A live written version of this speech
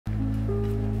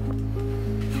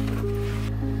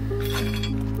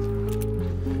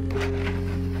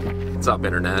What's up,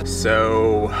 internet?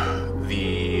 So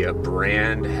the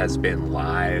brand has been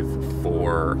live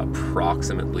for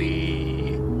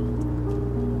approximately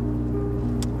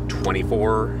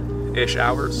 24-ish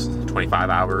hours,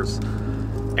 25 hours,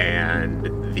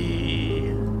 and the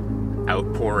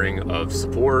outpouring of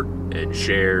support and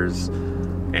shares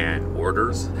and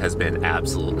orders has been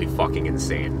absolutely fucking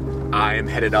insane. I am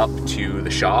headed up to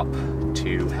the shop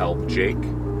to help Jake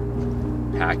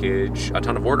package a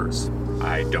ton of orders.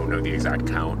 I don't know the exact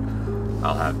count.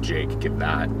 I'll have Jake give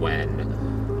that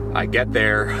when I get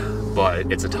there,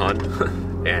 but it's a ton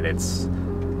and it's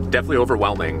definitely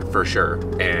overwhelming for sure,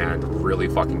 and really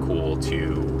fucking cool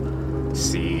to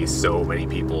see so many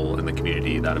people in the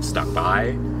community that have stuck by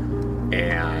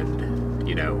and,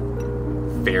 you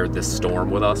know, fared this storm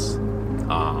with us,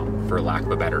 for lack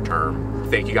of a better term.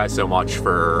 Thank you guys so much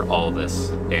for all of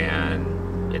this,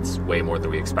 and it's way more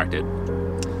than we expected.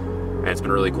 And it's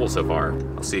been really cool so far.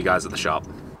 I'll see you guys at the shop.